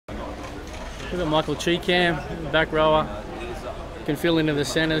We've got Michael Chee Kam, back rower. Can fill into the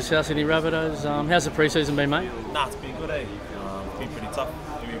centres, South Sydney Rabbitohs. How's the pre-season been, mate? Nah, it's been good, eh? It's been pretty tough.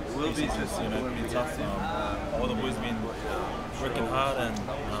 Been tough. All the boys been working hard, and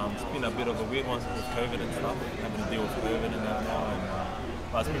it's been a bit of a weird one with COVID and stuff, having to deal with COVID and that now.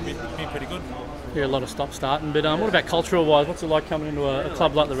 But it's been pretty good. Yeah, a lot of stop-starting. But what about cultural-wise? What's it like coming into a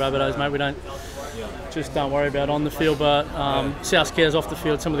club like the Rabbitohs, mate? We don't don't worry about on the field, but South cares off the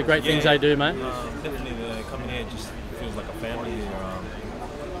field. Some of the great things they do, mate. Definitely, coming here just feels like a family here.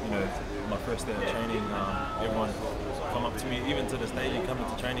 My first day of training, everyone come up to me. Even to this day, you come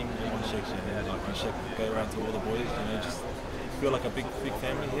into training, everyone shakes your hand. Like you go around to all the boys. Just feel like a big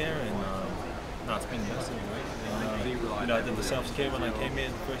family here. And it's been massive, right? I did the self-care when I came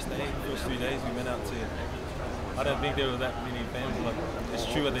in first 3 days. We went out to. I don't think there were that many fans. Like, it's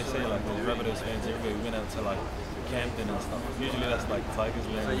true what they say, like there's Rabbitohs fans everywhere. We went out to like Campton and stuff. Usually that's like Tigers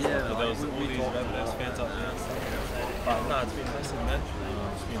land and stuff, but there was all these Rabbitohs fans out there and stuff. But it's been massive, man.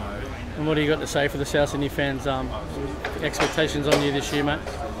 It's been good. And what do you got to say for the South Sydney fans? Expectations on you this year, mate?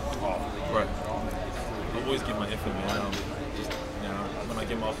 Right. I always give my effort, man. When I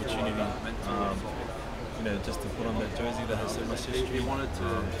get my opportunity, just to put on that jersey that has so much history,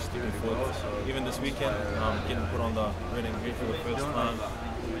 just looking forward. Even this weekend, getting put on the red and green for the first time.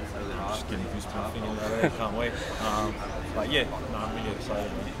 Just getting goosebumps feeling that way. Can't wait. I'm really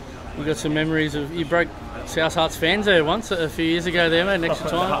excited, man. You got some memories of you broke South Hearts fans there once a few years ago there, mate, an extra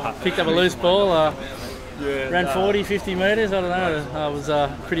time. Picked up a loose ball, ran 40, 50 metres, I don't know. It was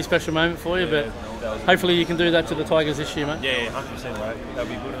a pretty special moment for you, but hopefully you can do that to the Tigers this year, mate. Yeah, 100%, right?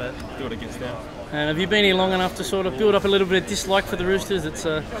 That'll be good, man. Do it against them. And have you been here long enough to sort of build up a little bit of dislike for the Roosters? It's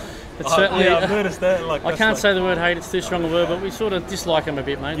certainly. I've noticed that. I can't say the word hate; it's too strong a word, but we sort of dislike them a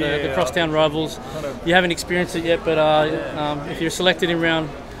bit, mate. The crosstown rivals. You haven't experienced it yet, but if you're selected in round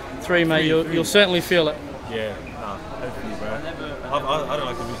 3, mate, you'll certainly feel it. Yeah, hopefully, bro. I don't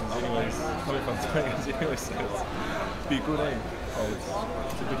like the Roosters anyways. Coming from Tigers anyways, so it's be good, eh?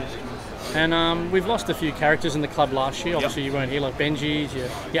 It's a good issue. And we've lost a few characters in the club last year. Obviously, you weren't here, like Benji's, your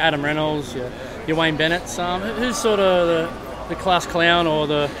Adam Reynolds, your Wayne Bennett's. Who's sort of the class clown or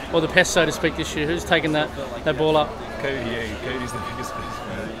the pest, so to speak, this year? Who's taken that ball up? Cody, Cody's the biggest pest,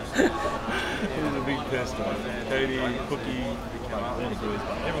 man. He's a big pest, man. Cody, Cookie, all the boys,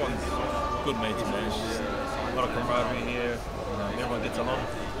 but everyone's good mates, man. It's just a lot of camaraderie here. Everyone gets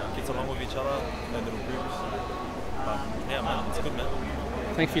along with each other in their little groups. But yeah, man, it's good, man.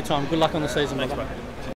 Thanks for your time. Good luck on the season, Thanks, brother. bro.